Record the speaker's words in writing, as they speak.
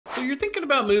So you're thinking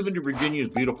about moving to Virginia's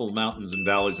beautiful mountains and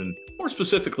valleys, and more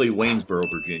specifically, Waynesboro,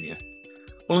 Virginia.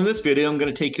 Well, in this video, I'm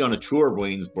going to take you on a tour of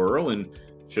Waynesboro and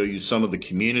show you some of the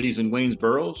communities in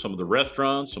Waynesboro, some of the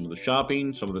restaurants, some of the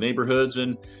shopping, some of the neighborhoods,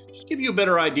 and just give you a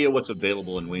better idea what's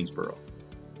available in Waynesboro.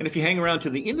 And if you hang around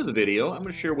to the end of the video, I'm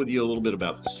going to share with you a little bit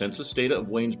about the census data of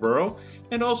Waynesboro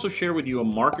and also share with you a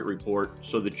market report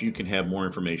so that you can have more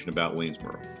information about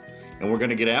Waynesboro. And we're going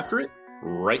to get after it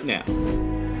right now.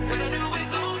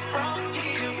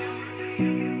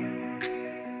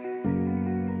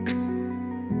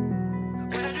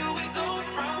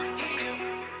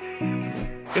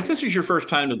 If this is your first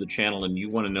time to the channel and you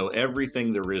want to know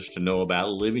everything there is to know about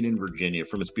living in Virginia,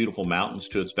 from its beautiful mountains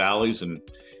to its valleys, and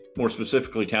more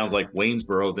specifically towns like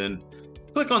Waynesboro, then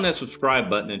click on that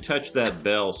subscribe button and touch that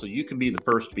bell so you can be the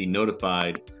first to be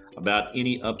notified about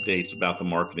any updates about the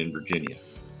market in Virginia.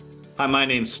 Hi, my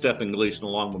name's Stephen Gleason,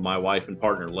 along with my wife and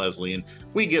partner Leslie, and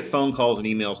we get phone calls and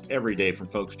emails every day from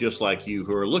folks just like you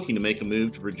who are looking to make a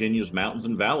move to Virginia's mountains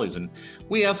and valleys, and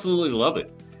we absolutely love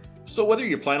it. So whether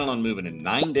you're planning on moving in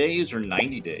 9 days or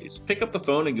 90 days, pick up the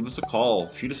phone and give us a call,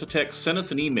 shoot us a text, send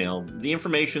us an email. The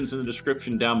information's in the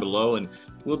description down below, and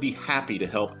we'll be happy to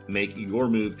help make your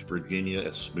move to Virginia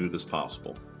as smooth as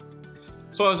possible.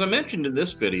 So as I mentioned in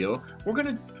this video, we're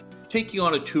going to take you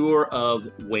on a tour of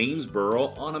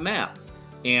Waynesboro on a map.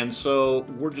 And so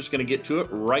we're just going to get to it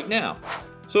right now.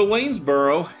 So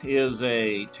Waynesboro is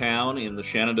a town in the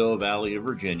Shenandoah Valley of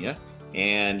Virginia.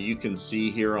 And you can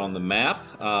see here on the map,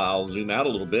 I'll zoom out a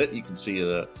little bit. You can see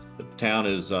the town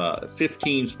is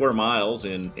 15 square miles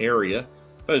in area.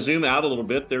 If I zoom out a little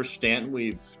bit, there's Stanton.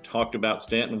 We've talked about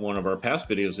Stanton in one of our past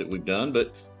videos that we've done,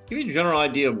 but give you a general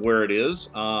idea of where it is,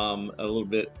 a little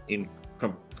bit in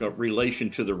relation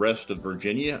to the rest of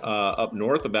Virginia. Up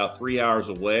north, about 3 hours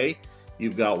away,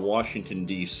 you've got Washington,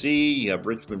 D.C. You have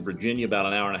Richmond, Virginia, about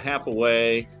an hour and a half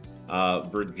away.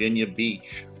 Virginia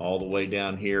Beach, all the way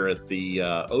down here at the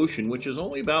ocean, which is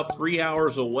only about 3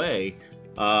 hours away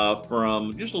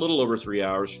from, just a little over 3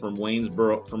 hours from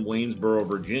Waynesboro,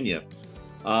 Virginia.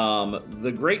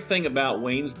 The great thing about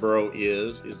Waynesboro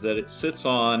is that it sits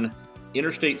on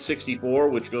Interstate 64,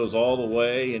 which goes all the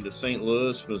way into St.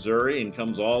 Louis, Missouri, and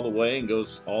comes all the way and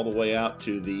goes all the way out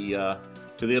to the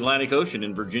Atlantic Ocean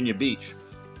in Virginia Beach.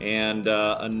 And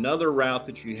another route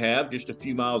that you have just a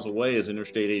few miles away is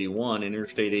Interstate 81.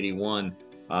 Interstate 81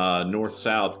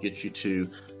 north-south gets you to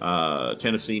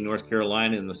Tennessee, North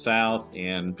Carolina in the south,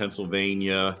 and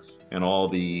Pennsylvania and all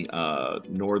the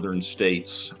northern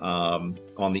states on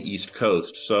the East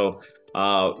Coast. So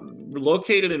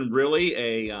located in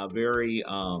really a very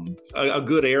a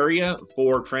good area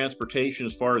for transportation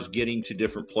as far as getting to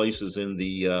different places in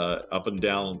the up and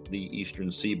down the eastern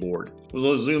seaboard.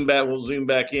 We'll zoom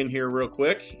back in here real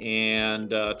quick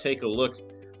and take a look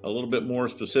a little bit more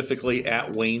specifically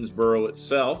at Waynesboro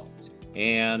itself.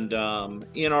 And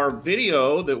in our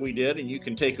video that we did, and you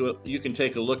can take a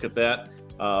look at that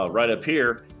right up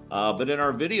here. But in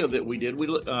our video that we did,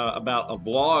 about a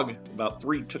vlog about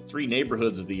three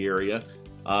neighborhoods of the area.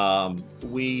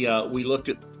 We looked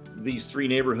at these three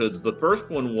neighborhoods. The first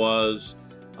one was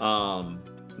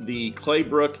the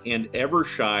Claybrook and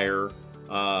Evershire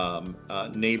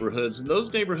neighborhoods, and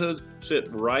those neighborhoods sit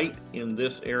right in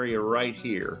this area right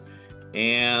here.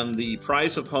 And the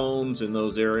price of homes in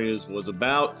those areas was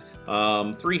about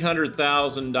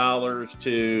 $300,000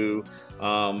 to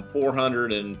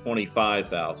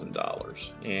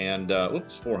 $425,000, and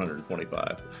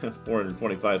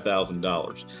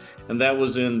 $425,000, and that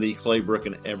was in the Claybrook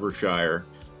and Evershire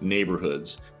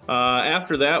neighborhoods.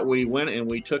 After that, we went and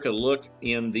we took a look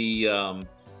in the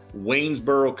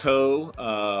Waynesboro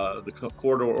the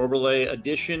Corridor Overlay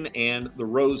Edition, and the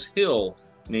Rose Hill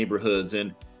neighborhoods,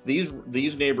 and these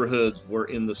neighborhoods were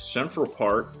in the central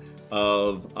part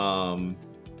of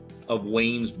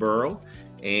Waynesboro.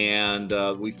 And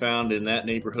we found in that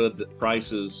neighborhood that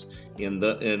prices in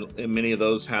many of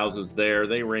those houses there,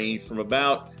 they range from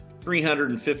about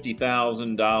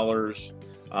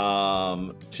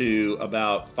 $350,000 to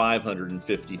about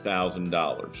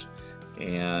 $550,000.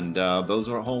 And those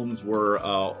homes were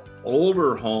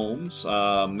older homes,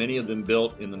 many of them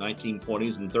built in the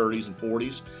 1920s and 30s and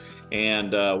 40s.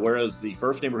 And whereas the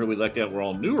first neighborhood we looked at were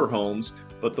all newer homes,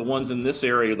 but the ones in this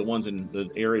area, the ones in the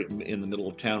area in the middle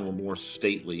of town, were more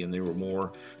stately, and they were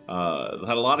more,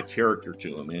 had a lot of character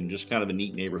to them, and just kind of a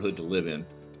neat neighborhood to live in.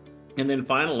 And then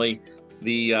finally,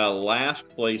 the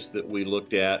last place that we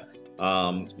looked at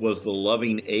was the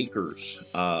Loving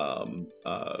Acres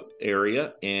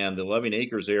area, and the Loving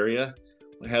Acres area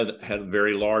had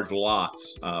very large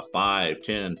lots, 5,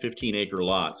 10, 15 acre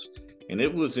lots. and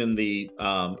it was in the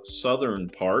southern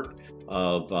part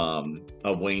of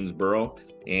Waynesboro.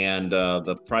 And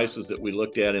the prices that we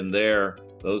looked at in there,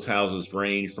 those houses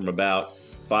range from about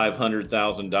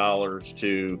 $500,000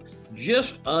 to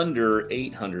just under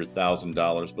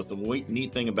 $800,000. But the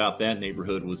neat thing about that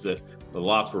neighborhood was that the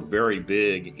lots were very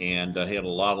big and had a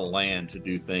lot of land to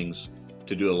do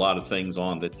a lot of things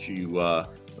on that you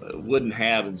wouldn't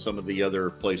have in some of the other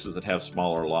places that have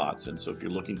smaller lots. And so if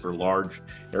you're looking for large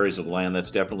areas of land, that's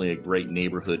definitely a great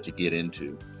neighborhood to get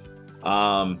into.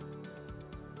 A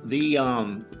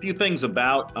few things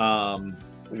about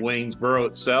Waynesboro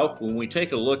itself. When we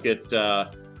take a look at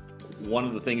one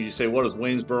of the things you say, what does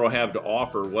Waynesboro have to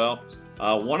offer? Well,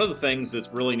 one of the things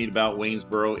that's really neat about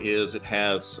Waynesboro is it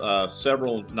has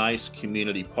several nice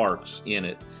community parks in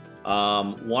it.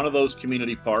 One of those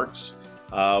community parks,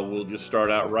 we'll just start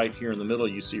out right here in the middle.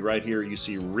 You see right here, you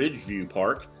see Ridgeview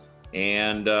Park.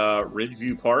 And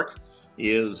Ridgeview Park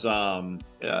is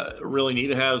really neat.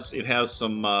 It has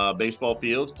some baseball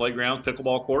fields, playgrounds,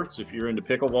 pickleball courts if you're into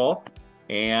pickleball.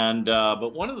 And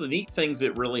but one of the neat things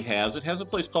it has a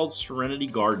place called Serenity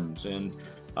Gardens. And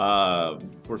of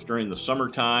course, during the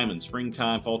summertime and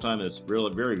springtime, fall time, it's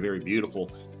really very, very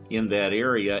beautiful in that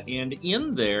area. And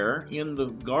in there, in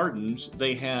the gardens,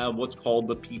 they have what's called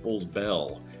the People's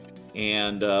Bell.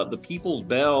 And the People's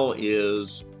Bell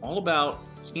is all about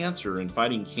cancer and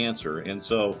fighting cancer. And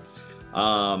so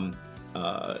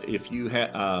if you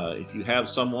have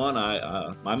someone,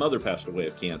 my mother passed away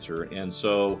of cancer, and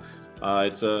so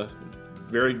it's a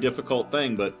very difficult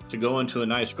thing, but to go into a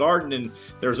nice garden and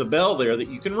there's a bell there that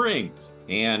you can ring,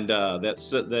 and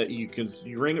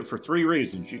you ring it for three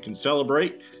reasons. You can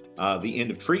celebrate the end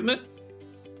of treatment,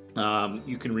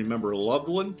 you can remember a loved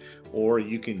one, or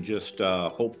you can just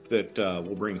hope that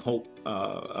will bring hope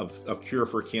of cure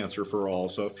for cancer for all.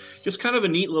 So just kind of a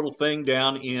neat little thing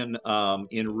down in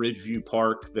Ridgeview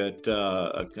Park, that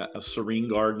a serene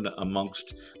garden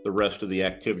amongst the rest of the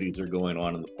activities that are going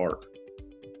on in the park.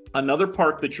 Another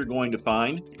park that you're going to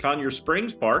find, Conyers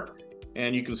Springs Park,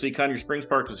 and you can see Conyers Springs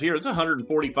Park is here. It's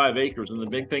 145 acres, and the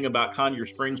big thing about Conyers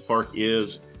Springs Park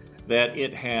is that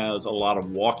it has a lot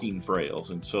of walking trails.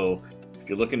 And so if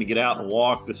you're looking to get out and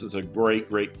walk, this is a great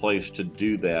place to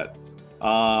do that.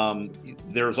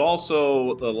 There's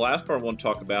also, the last part I want to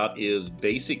talk about is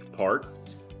Basic Park.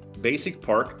 Basic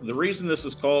Park, the reason this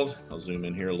is called, I'll zoom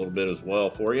in here a little bit as well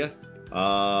for you,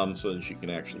 so that you can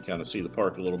actually kind of see the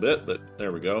park a little bit, but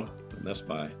there we go. And that's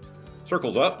my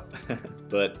circles up.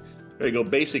 But there you go,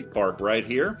 Basic Park right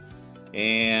here.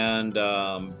 And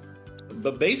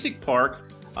but Basic Park,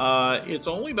 it's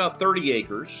only about 30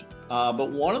 acres,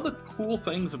 but one of the cool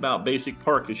things about Basic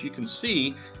Park is you can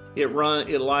see it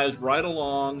lies right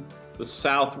along the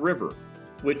South River,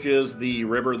 which is the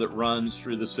river that runs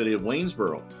through the city of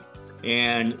Waynesboro.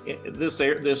 And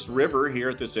this river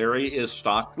here at this area is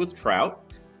stocked with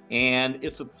trout, and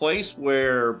it's a place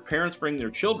where parents bring their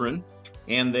children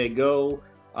and they go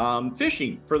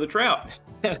fishing for the trout.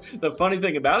 The funny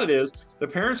thing about it is the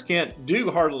parents can't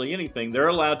do hardly anything. They're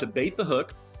allowed to bait the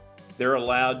hook. They're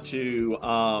allowed to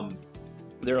unattach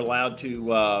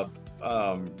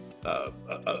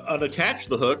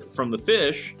the hook from the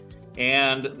fish,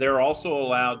 and they're also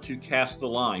allowed to cast the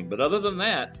line. But other than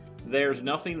that, there's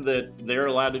nothing that they're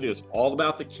allowed to do. It's all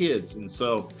about the kids. And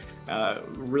so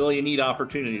really a neat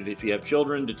opportunity if you have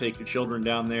children to take your children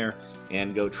down there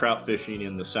and go trout fishing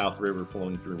in the South River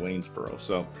flowing through Waynesboro.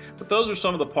 So, but those are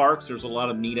some of the parks. There's a lot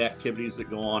of neat activities that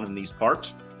go on in these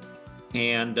parks.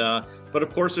 And but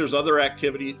of course there's other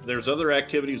activities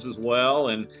as well,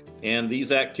 and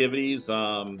these activities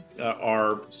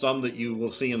are some that you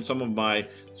will see in some of my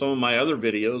other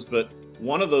videos. But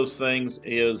one of those things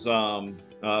is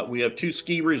we have two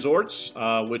ski resorts,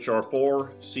 which are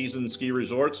 4-season ski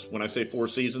resorts. When I say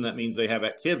 4-season, that means they have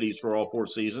activities for all 4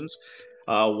 seasons.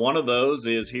 One of those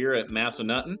is here at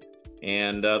Massanutten,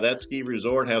 and that ski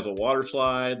resort has a water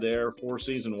slide there,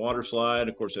 4-season water slide.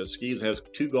 Of course, has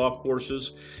 2 golf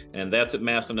courses, and that's at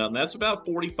Massanutten. That's about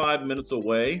 45 minutes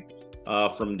away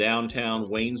from downtown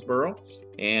Waynesboro.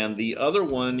 And the other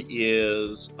one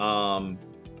is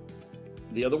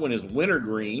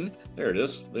Wintergreen. There it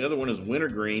is. The other one is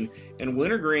Wintergreen, and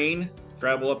Wintergreen,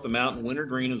 travel up the mountain.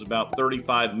 Wintergreen is about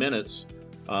 35 minutes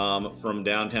from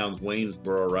downtown's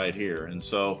Waynesboro right here. And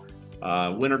so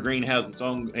Wintergreen has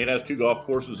it has 2 golf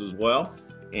courses as well,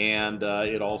 and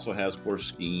it also has, of course,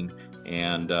 skiing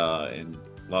and a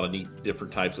lot of neat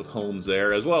different types of homes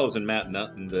there, as well as in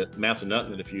Massanutten.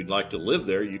 That if you'd like to live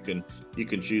there, you can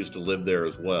choose to live there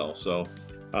as well. So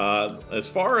as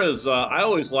far as I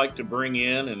always like to bring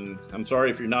in, and I'm sorry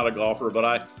if you're not a golfer,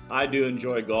 but I do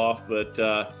enjoy golf, but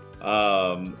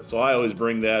So I always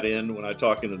bring that in when I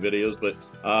talk in the videos. But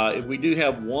we do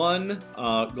have one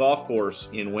golf course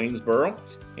in Waynesboro,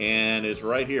 and it's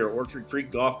right here, Orchard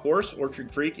Creek Golf Course.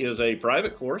 Orchard Creek is a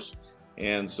private course,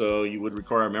 and so you would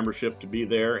require a membership to be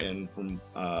there. And from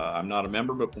I'm not a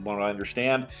member, but from what I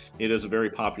understand, it is a very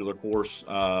popular course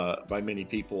by many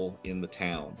people in the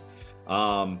town.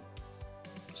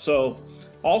 So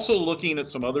also looking at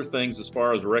some other things as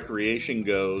far as recreation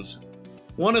goes,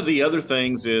 one of the other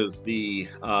things is the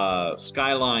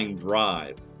Skyline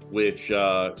Drive, which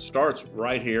starts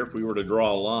right here. If we were to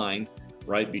draw a line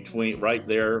right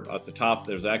there at the top,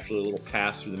 there's actually a little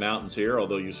pass through the mountains here,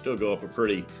 although you still go up a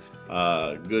pretty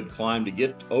good climb to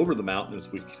get over the mountain,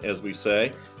 as we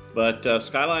say. But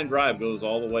Skyline Drive goes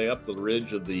all the way up the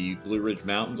ridge of the Blue Ridge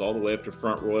Mountains, all the way up to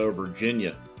Front Royal,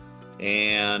 Virginia.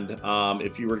 And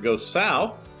if you were to go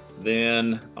south,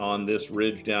 then on this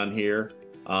ridge down here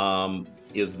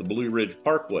is the Blue Ridge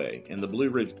Parkway. And the Blue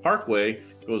Ridge Parkway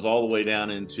goes all the way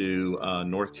down into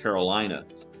North Carolina.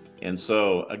 And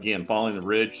so again, following the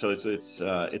ridge, so it's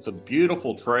a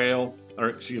beautiful trail, or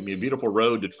excuse me, a beautiful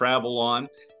road to travel on.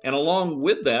 And along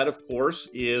with that, of course,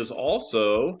 is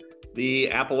also the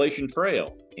Appalachian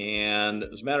Trail. And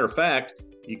as a matter of fact,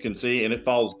 you can see, and it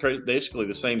follows basically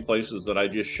the same places that I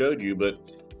just showed you, but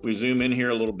if we zoom in here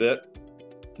a little bit,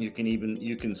 you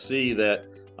can see that,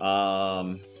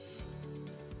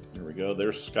 here we go,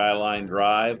 there's Skyline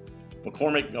Drive.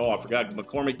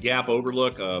 McCormick Gap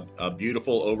Overlook, a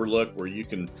beautiful overlook where you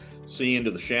can see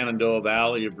into the Shenandoah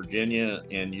Valley of Virginia,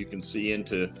 and you can see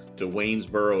into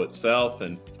Waynesboro itself.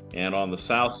 And on the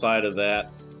south side of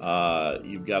that,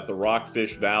 you've got the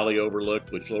Rockfish Valley Overlook,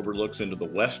 which overlooks into the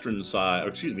western side, or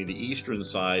excuse me, the eastern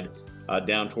side,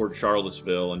 down toward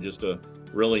Charlottesville, and just a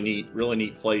really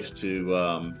neat place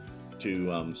to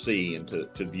see and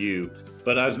to view.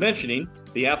 But I was mentioning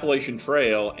the Appalachian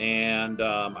Trail, and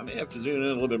I may have to zoom in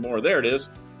a little bit more. There it is.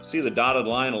 See the dotted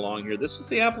line along here. This is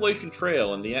the Appalachian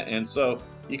Trail, and so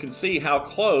you can see how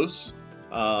close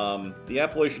the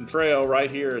Appalachian Trail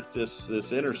right here at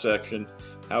this intersection,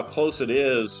 how close it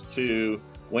is to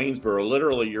Waynesboro.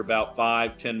 Literally, you're about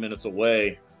 5-10 minutes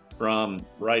away from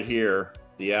right here,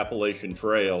 the Appalachian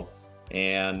Trail,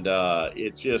 and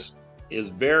it just is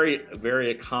very,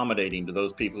 very accommodating to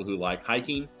those people who like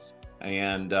hiking,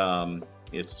 and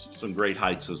it's some great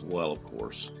hikes as well, of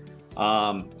course.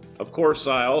 Of course,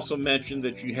 I also mentioned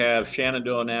that you have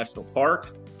Shenandoah National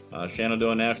Park.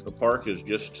 Shenandoah National Park is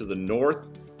just to the north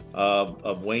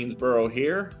of Waynesboro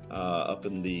here, up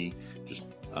in the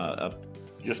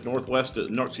just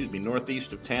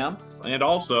northeast of town. And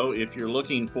also, if you're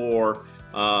looking for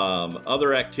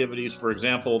other activities, for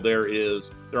example, there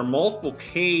are multiple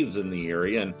caves in the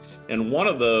area, and one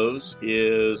of those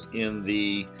is in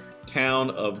the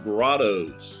town of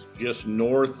Grottoes, just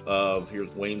north of,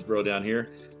 here's Waynesboro down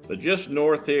here, but just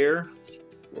north here,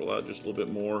 scroll out just a little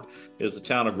bit more, is the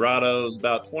town of Grottoes,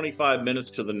 about 25 minutes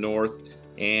to the north.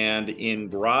 And in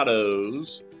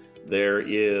Grottoes, there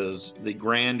is the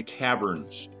Grand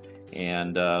Caverns.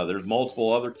 And there's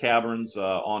multiple other caverns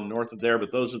on north of there,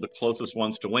 but those are the closest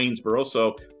ones to Waynesboro.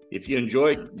 So if you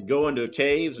enjoy going to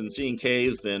caves and seeing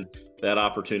caves, then that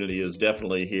opportunity is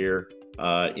definitely here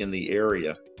in the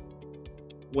area.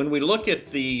 When we look at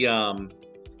the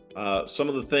some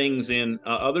of the things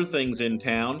other things in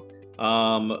town,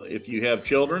 if you have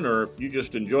children or if you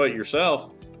just enjoy it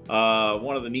yourself,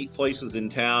 one of the neat places in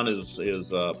town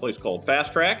is a place called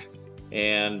Fast Track,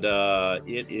 and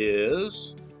it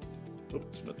is,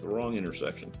 oops, I'm at the wrong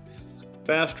intersection.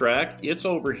 Fast Track, it's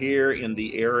over here in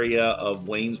the area of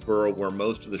Waynesboro where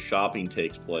most of the shopping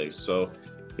takes place. So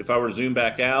if I were to zoom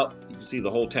back out, you can see the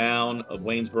whole town of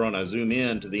Waynesboro, and I zoom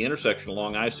in to the intersection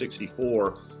along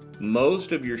I-64.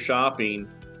 Most of your shopping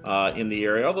in the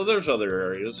area, although there's other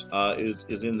areas,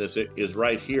 is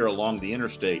right here along the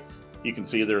interstate. You can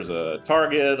see there's a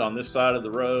Target on this side of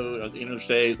the road, on the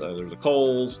interstate. There's a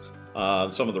Kohl's,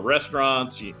 some of the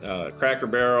restaurants, Cracker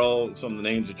Barrel, some of the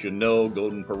names that you know,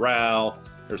 Golden Corral.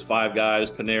 There's Five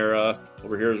Guys, Panera.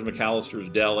 Over here is McAllister's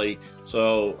Deli.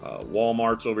 So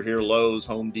Walmart's over here, Lowe's,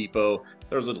 Home Depot.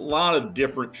 There's a lot of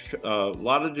different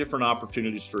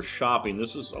opportunities for shopping.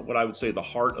 This is what I would say the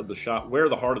heart of the shop, where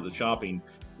the heart of the shopping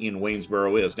in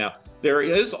Waynesboro is. Now, there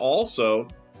is also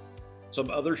some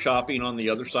other shopping on the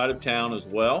other side of town as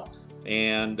well,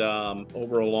 and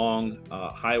over along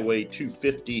Highway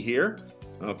 250 here,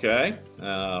 okay,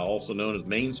 also known as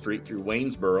Main Street through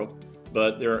Waynesboro.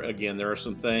 But there are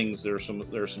some things, there's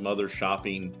some other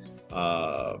shopping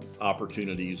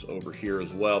opportunities over here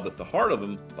as well, but the heart of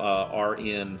them are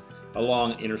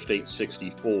along Interstate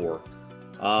 64.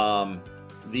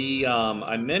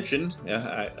 I mentioned,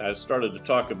 I started to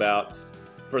talk about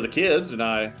for the kids, and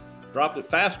I dropped it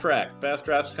Fast Track. Fast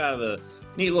Track's kind of a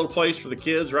neat little place for the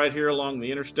kids right here along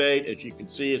the interstate. As you can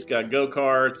see, it's got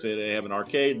go-karts, they have an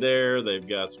arcade there, they've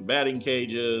got some batting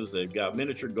cages, they've got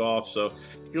miniature golf. So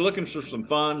if you're looking for some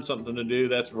fun, something to do,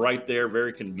 that's right there,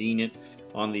 very convenient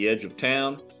on the edge of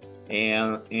town.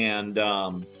 And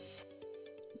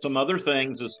some other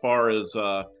things as far as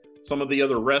some of the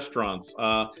other restaurants.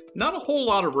 Not a whole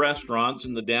lot of restaurants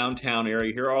in the downtown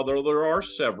area here, although there are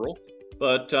several.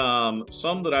 But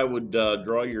some that I would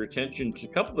draw your attention to, a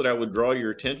couple that I would draw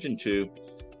your attention to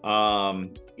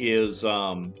is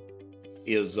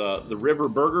the River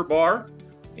Burger Bar,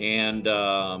 and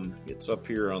it's up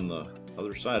here on the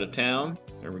other side of town.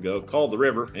 There we go, called the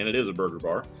River, and it is a burger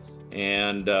bar.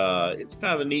 And it's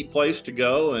kind of a neat place to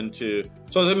go and to.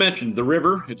 So as I mentioned, the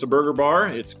River, it's a burger bar.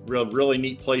 It's a really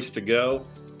neat place to go.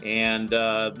 And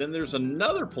then there's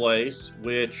another place,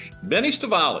 which Benny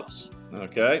Stavali's.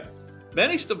 Okay,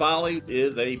 Benny Stavali's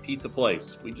is a pizza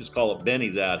place. We just call it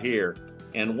Benny's out here.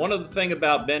 And one of the things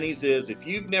about Benny's is if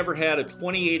you've never had a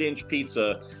 28-inch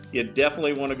pizza, you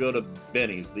definitely want to go to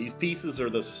Benny's. These pieces are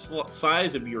the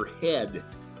size of your head.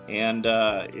 And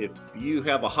if you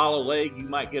have a hollow leg, you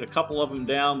might get a couple of them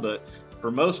down, but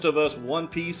for most of us, one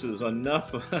piece is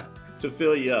enough to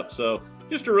fill you up. So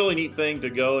just a really neat thing to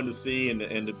go and to see and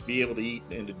to be able to eat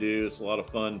and to do. It's a lot of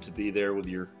fun to be there with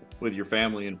your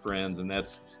family and friends, and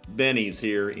that's Benny's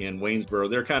here in Waynesboro.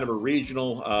 They're kind of a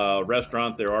regional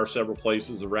restaurant. There are several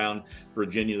places around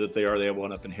Virginia that they are. They have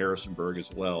one up in Harrisonburg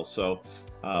as well. So,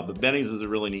 but Benny's is a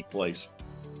really neat place.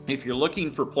 If you're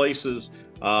looking for places,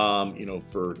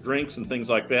 for drinks and things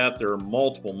like that, there are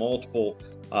multiple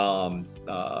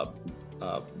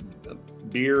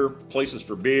beer places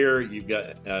for beer. You've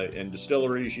got and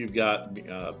distilleries. You've got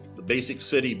the Basic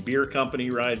City Beer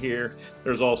Company right here.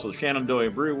 There's also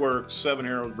Shenandoah Brew Works, Seven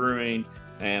Arrows Brewing,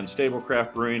 and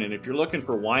Stablecraft Brewing. And if you're looking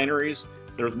for wineries,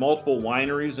 there's multiple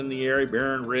wineries in the area: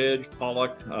 Barren Ridge,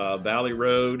 Pollock, Valley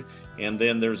Road, and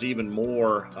then there's even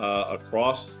more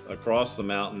across the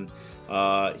mountain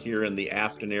here in the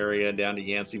Afton area, down to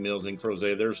Yancey Mills and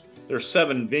Crozet. There's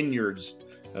 7 vineyards.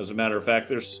 As a matter of fact,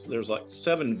 there's like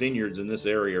 7 vineyards in this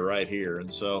area right here.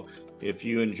 And so if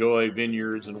you enjoy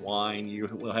vineyards and wine, you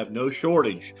will have no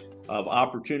shortage of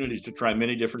opportunities to try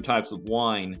many different types of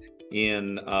wine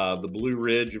in the Blue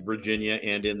Ridge of Virginia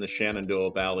and in the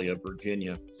Shenandoah Valley of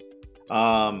Virginia.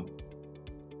 There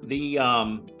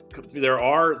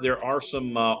are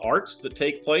some arts that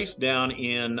take place down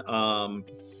in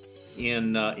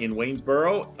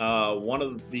Waynesboro. One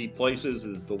of the places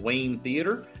is the Wayne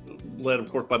Theater, led of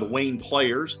course by the Wayne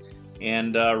Players,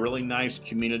 and really nice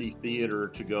community theater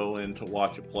to go in to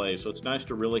watch a play. So it's nice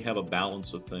to really have a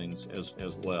balance of things as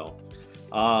well.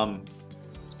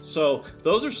 So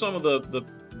those are some of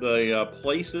the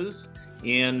places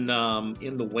in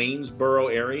the Waynesboro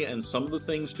area and some of the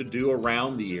things to do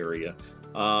around the area.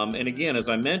 And again, as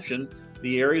I mentioned,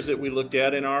 the areas that we looked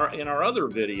at in our other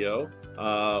video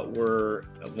were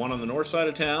one on the north side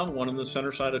of town, one on the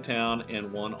center side of town,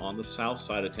 and one on the south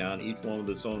side of town, each one with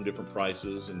its own different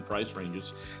prices and price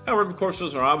ranges. However, of course,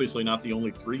 those are obviously not the only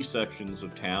 3 sections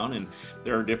of town, and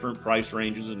there are different price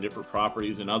ranges and different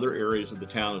properties in other areas of the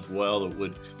town as well that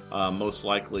would most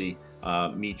likely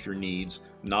meet your needs.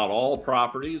 Not all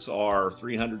properties are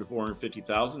 $300,000 to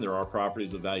 $450,000. There are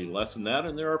properties of value less than that,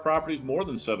 and there are properties more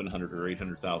than $700,000 or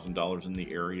 $800,000 in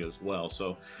the area as well.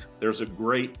 So there's a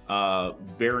great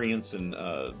variance and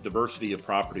diversity of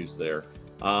properties there.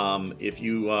 If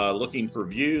you looking for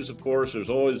views, of course,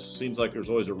 seems like there's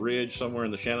always a ridge somewhere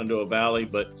in the Shenandoah Valley,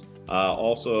 but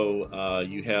also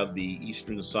you have the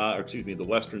the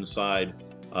western side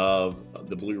of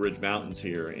the Blue Ridge Mountains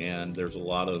here, and there's a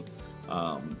lot of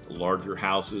larger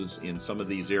houses in some of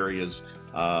these areas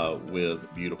with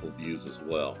beautiful views as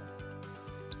well.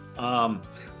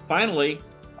 Finally,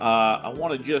 I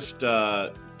want to just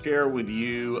share with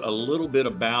you a little bit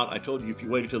about, I told you if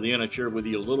you waited till the end, I'd share with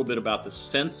you a little bit about the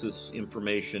census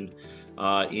information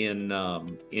in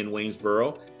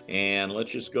Waynesboro. And let's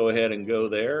just go ahead and go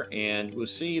there, and we'll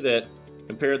see that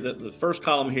compared, the first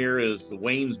column here is the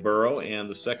Waynesboro, and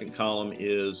the second column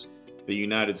is the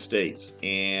United States.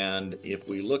 And if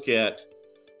we look at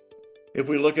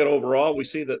overall, we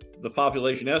see that the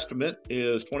population estimate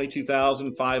is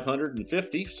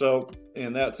 22,550. So,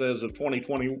 and that's as of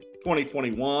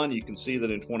 2021. You can see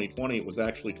that in 2020 it was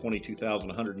actually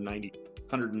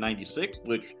 22,196,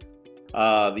 which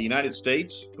the United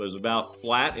States was about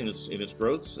flat in its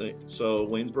growth. So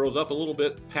Waynesboro's up a little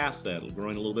bit past that,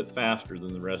 growing a little bit faster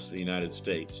than the rest of the United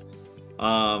States.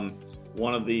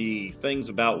 One of the things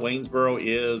about Waynesboro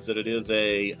is that it is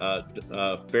a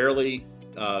fairly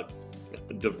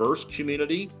diverse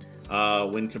community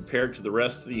when compared to the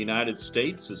rest of the United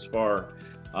States as far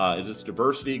as its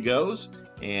diversity goes.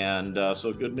 And so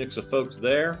a good mix of folks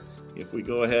there. If we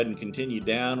go ahead and continue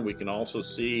down, we can also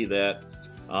see that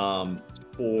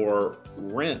for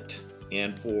rent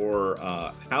and for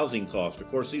housing cost, of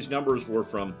course, these numbers were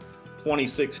from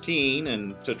 2016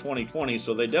 and to 2020,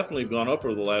 so they definitely have gone up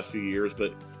over the last few years.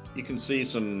 But you can see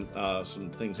some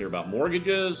things here about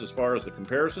mortgages as far as the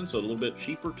comparison. So a little bit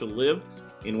cheaper to live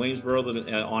in Waynesboro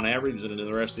than on average than in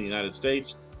the rest of the United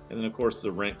States. And then, of course,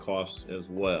 the rent costs as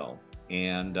well.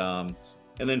 And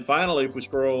then finally, if we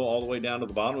scroll all the way down to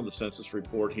the bottom of the census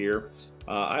report here,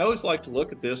 I always like to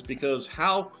look at this because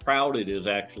how crowded is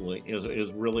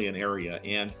really an area.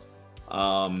 And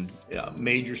yeah,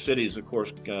 major cities, of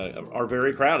course, are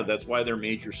very crowded. That's why they're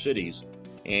major cities.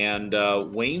 And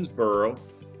Waynesboro,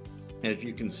 as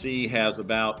you can see, has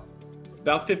about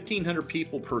 1,500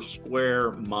 people per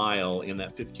square mile in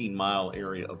that 15-mile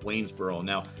area of Waynesboro.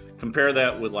 Now, compare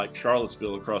that with like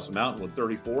Charlottesville across the mountain with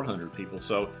 3,400 people.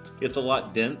 So it's a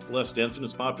lot less dense in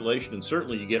its population, and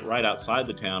certainly you get right outside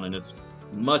the town and it's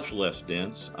much less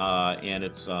dense. And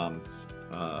it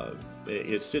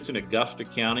sits in Augusta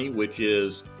County, which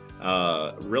is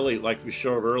really, like we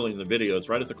showed early in the video, it's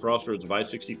right at the crossroads of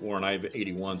I-64 and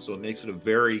I-81. So it makes it a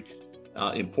very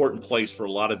important place for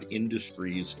a lot of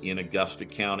industries in Augusta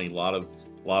County, a lot of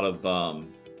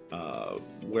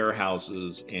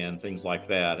warehouses and things like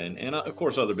that, and of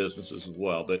course other businesses as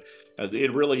well. But as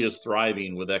it really is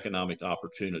thriving with economic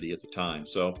opportunity at the time.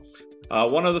 So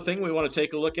one other thing we want to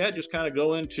take a look at, just kind of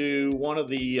go into one of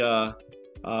the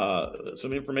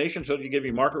some information so to give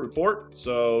you a market report.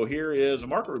 So here is a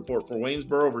market report for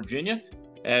Waynesboro, Virginia.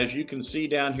 As you can see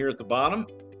down here at the bottom,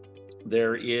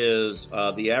 there is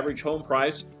the average home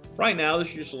price. Right now, this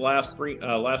is just the last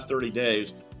 30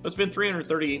 days. It's been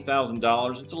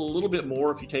 $338,000. It's a little bit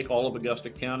more if you take all of Augusta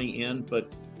County in, but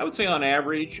I would say on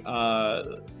average,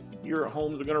 your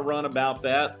homes are going to run about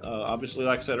that. Obviously,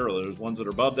 like I said earlier, there's ones that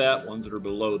are above that, ones that are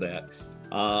below that.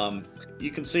 You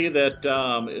can see that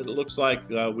it looks like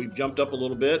we've jumped up a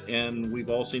little bit, and we've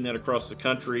all seen that across the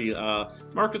country.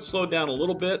 Markets slowed down a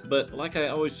little bit, but like I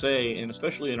always say, and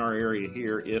especially in our area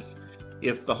here, if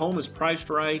the home is priced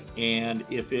right and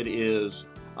if it is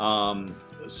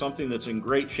something that's in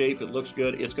great shape, it looks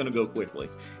good, it's going to go quickly.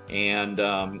 And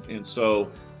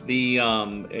so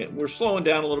we're slowing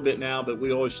down a little bit now, but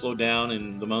we always slow down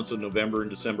in the months of November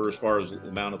and December as far as the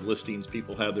amount of listings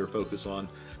people have their focus on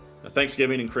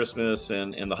Thanksgiving and Christmas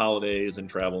and the holidays and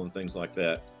travel and things like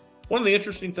that. One of the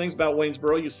interesting things about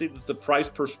Waynesboro, you see that the price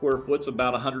per square foot is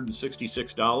about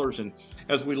 $166. And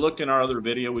as we looked in our other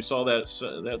video, we saw that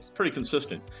that's pretty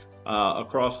consistent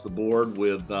across the board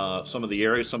with some of the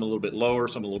areas, some a little bit lower,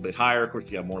 some a little bit higher. Of course,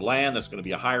 if you have more land, that's going to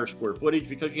be a higher square footage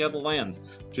because you have the land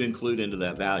to include into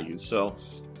that value. So,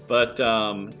 but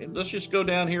let's just go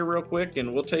down here real quick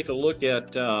and we'll take a look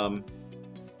at one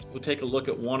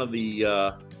of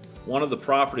the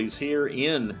properties here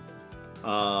in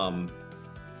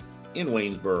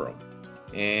Waynesboro,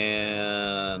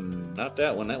 and not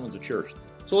that one. That one's a church.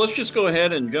 So let's just go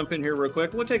ahead and jump in here real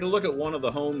quick. We'll take a look at one of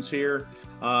the homes here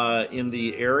in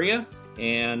the area,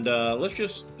 and let's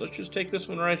just take this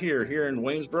one right here in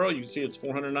Waynesboro. You can see it's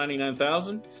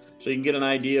 $499,000, so you can get an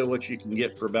idea what you can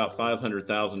get for about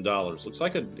 $500,000. Looks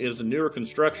like it is a newer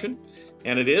construction,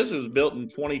 and it was built in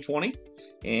 2020,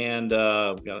 and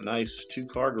we've got a nice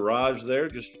 2-car garage there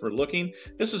just for looking.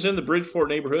 This is in the Bridgeport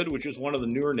neighborhood, which is one of the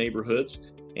newer neighborhoods,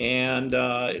 and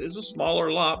it is a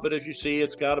smaller lot, but as you see,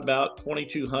 it's got about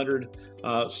 2,200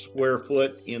 square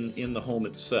foot in the home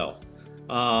itself.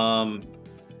 Let's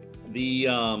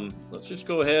just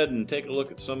go ahead and take a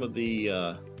look at some of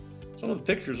the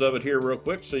pictures of it here real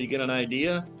quick so you get an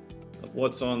idea of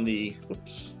what's on the,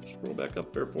 whoops, scroll back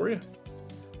up there for you,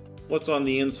 what's on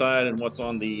the inside and what's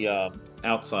on the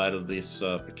outside of this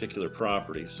particular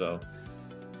property. So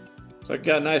I've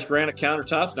got nice granite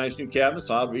countertops, nice new cabinets,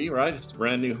 obviously, right? It's a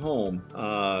brand new home.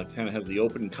 Kind of has the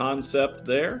open concept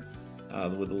there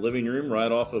with the living room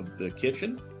right off of the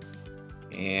kitchen.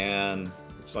 And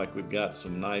looks like we've got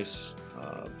some nice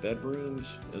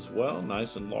bedrooms as well,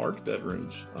 nice and large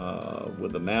bedrooms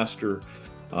with a master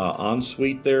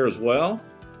ensuite there as well.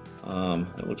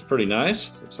 It looks pretty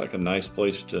nice. Looks like a nice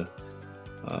place to,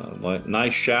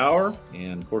 nice shower,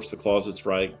 and of course the closet's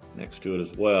right next to it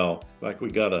as well. Like we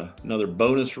got another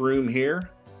bonus room here,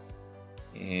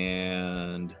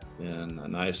 and then a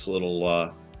nice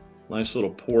little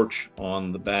porch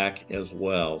on the back as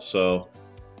well. So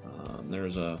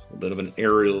there's a bit of an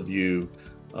aerial view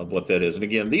what that is. And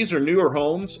again, these are newer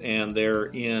homes, and they're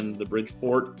in the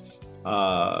Bridgeport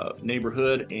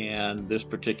neighborhood, and this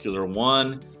particular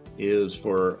one is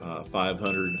for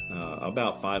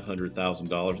about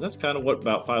 $500,000. That's kind of what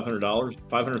about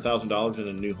 $500,000 in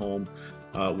a new home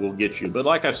will get you. But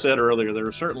like I said earlier, there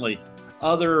are certainly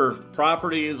other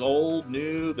properties, old,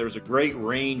 new. There's a great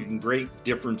range and great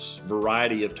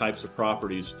variety of types of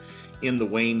properties in the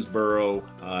Waynesboro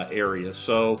area.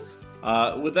 So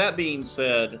with that being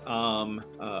said,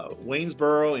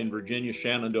 Waynesboro in Virginia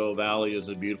Shenandoah Valley is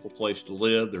a beautiful place to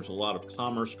live. There's a lot of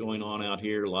commerce going on out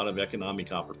here, a lot of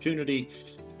economic opportunity.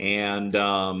 And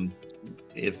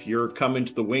if you're coming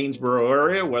to the Waynesboro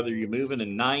area, whether you're moving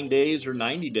in 9 days or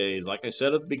 90 days, like I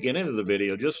said at the beginning of the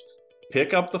video, just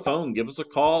pick up the phone, give us a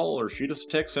call, or shoot us a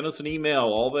text, send us an email.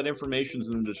 All that information is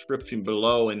in the description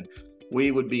below, and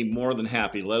we would be more than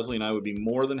happy, Leslie and I would be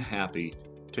more than happy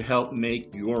to help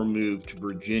make your move to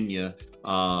Virginia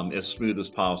as smooth as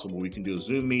possible. We can do a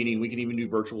Zoom meeting. We can even do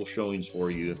virtual showings for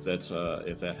you if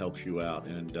that helps you out.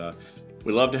 And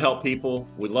we love to help people.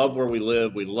 We love where we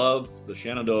live. We love the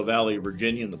Shenandoah Valley of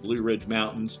Virginia and the Blue Ridge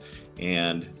Mountains.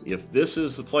 And if this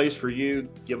is the place for you,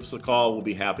 give us a call. We'll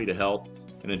be happy to help.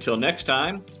 And until next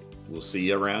time, we'll see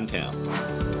you around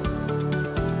town.